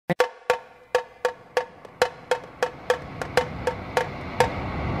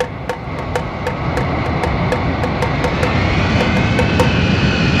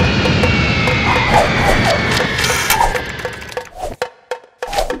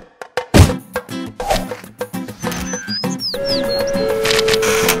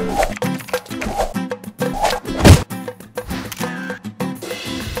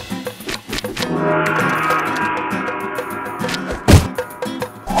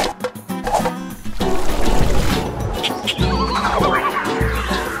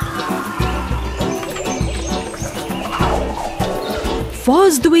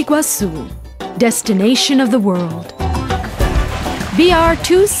Foz do Iguaçu, destination of the world. BR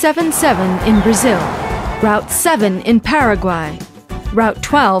 277 in Brazil, Route 7 in Paraguay, Route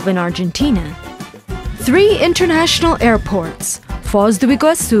 12 in Argentina. 3 international airports, Foz do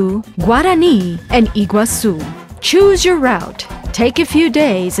Iguaçu, Guarani, and Iguaçu. Choose your route, take a few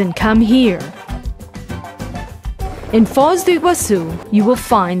days and come here. In Foz do Iguaçu, you will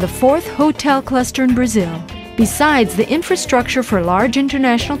find the 4th hotel cluster in Brazil, besides the infrastructure for large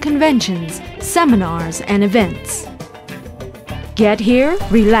international conventions, seminars, and events. Get here,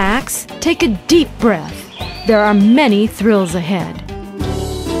 relax, take a deep breath. There are many thrills ahead.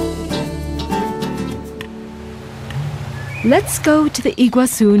 Let's go to the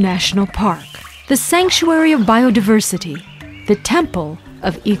Iguaçu National Park, the sanctuary of biodiversity, the temple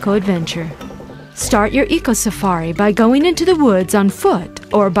of eco-adventure. Start your eco-safari by going into the woods on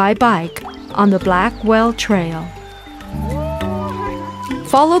foot or by bike on the Black Well Trail.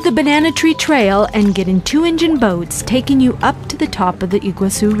 Follow the Banana Tree Trail and get in 2-engine boats taking you up to the top of the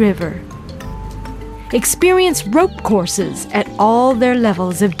Iguaçu River. Experience rope courses at all their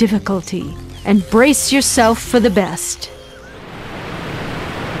levels of difficulty and brace yourself for the best.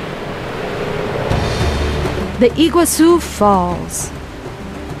 The Iguaçu Falls.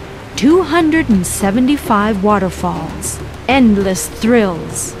 275 waterfalls, endless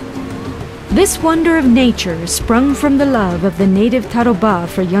thrills. This wonder of nature, sprung from the love of the native Tarobá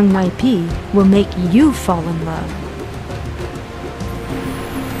for young Naipe, will make you fall in love.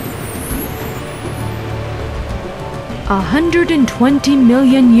 A 120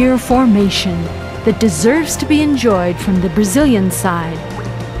 million year formation that deserves to be enjoyed from the Brazilian side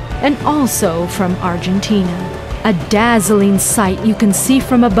and also from Argentina. A dazzling sight you can see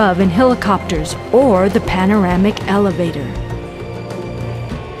from above in helicopters or the panoramic elevator.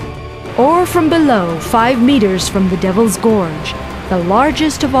 Or from below, 5 meters from the Devil's Gorge, the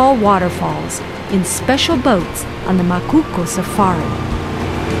largest of all waterfalls, in special boats on the Macuco Safari.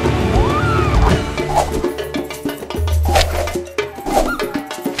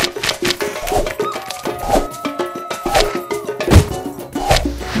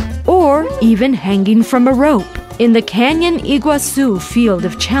 Or even hanging from a rope. In the Canyon Iguaçu Field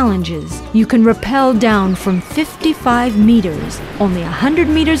of Challenges, you can rappel down from 55 meters, only 100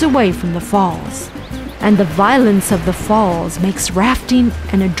 meters away from the falls. And the violence of the falls makes rafting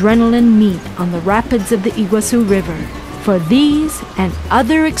and adrenaline meet on the rapids of the Iguaçu River for these and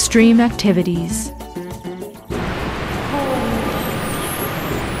other extreme activities.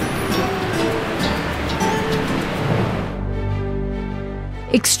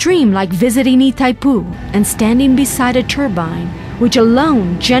 Extreme like visiting Itaipu and standing beside a turbine, which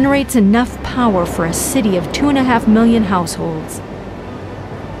alone generates enough power for a city of 2.5 million households.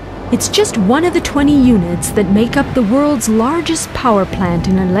 It's just one of the 20 units that make up the world's largest power plant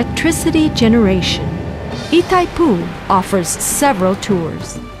in electricity generation. Itaipu offers several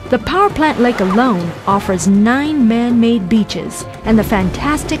tours. The power plant lake alone offers 9 man-made beaches and the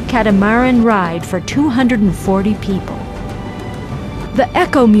fantastic catamaran ride for 240 people. The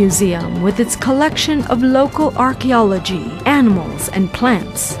Eco Museum, with its collection of local archaeology, animals, and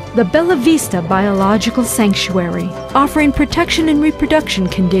plants. The Bella Vista Biological Sanctuary, offering protection and reproduction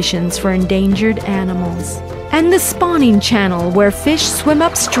conditions for endangered animals. And the Spawning Channel, where fish swim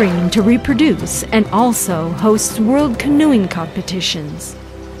upstream to reproduce and also hosts world canoeing competitions.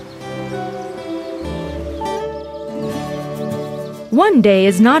 One day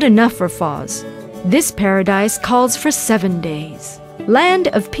is not enough for Foz. This paradise calls for 7 days. Land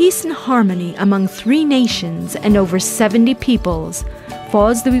of peace and harmony among 3 nations and over 70 peoples,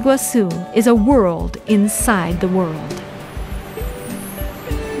 Foz do Iguaçu is a world inside the world.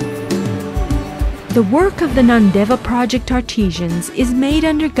 The work of the Nandeva Project artisans is made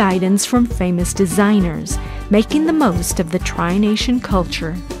under guidance from famous designers, making the most of the tri-nation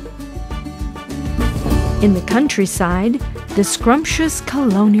culture. In the countryside, the scrumptious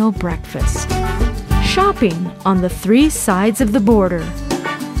colonial breakfast. Shopping on the 3 sides of the border.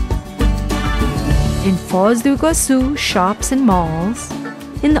 In Foz do Iguaçu, shops and malls.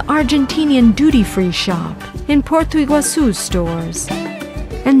 In the Argentinian duty-free shop. In Porto Iguaçu stores.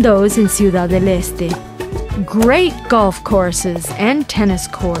 And those in Ciudad del Este. Great golf courses and tennis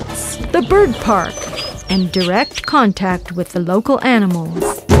courts. The bird park. And direct contact with the local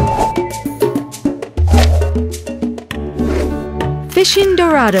animals. Fishing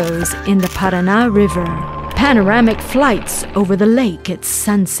dorados in the Paraná River. Panoramic flights over the lake at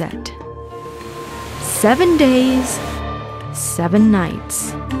sunset. 7 days, 7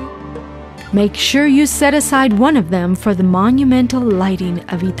 nights. Make sure you set aside one of them for the monumental lighting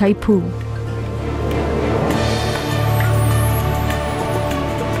of Itaipu.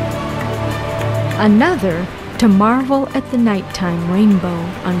 Another, to marvel at the nighttime rainbow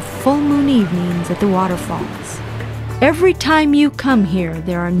on full moon evenings at the waterfalls. Every time you come here,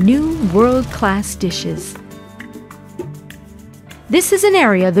 there are new world-class dishes. This is an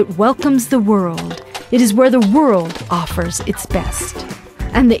area that welcomes the world. It is where the world offers its best.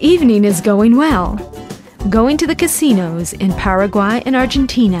 And the evening is going well. Going to the casinos in Paraguay and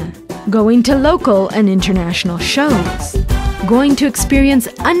Argentina. Going to local and international shows. Going to experience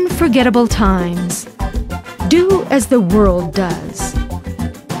unforgettable times. Do as the world does.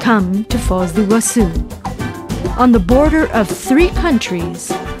 Come to Foz do Iguaçu. On the border of 3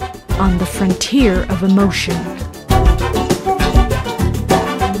 countries, on the frontier of emotion.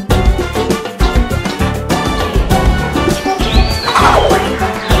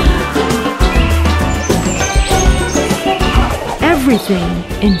 Everything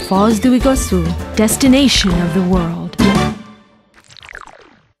in Foz do Iguaçu, destination of the world.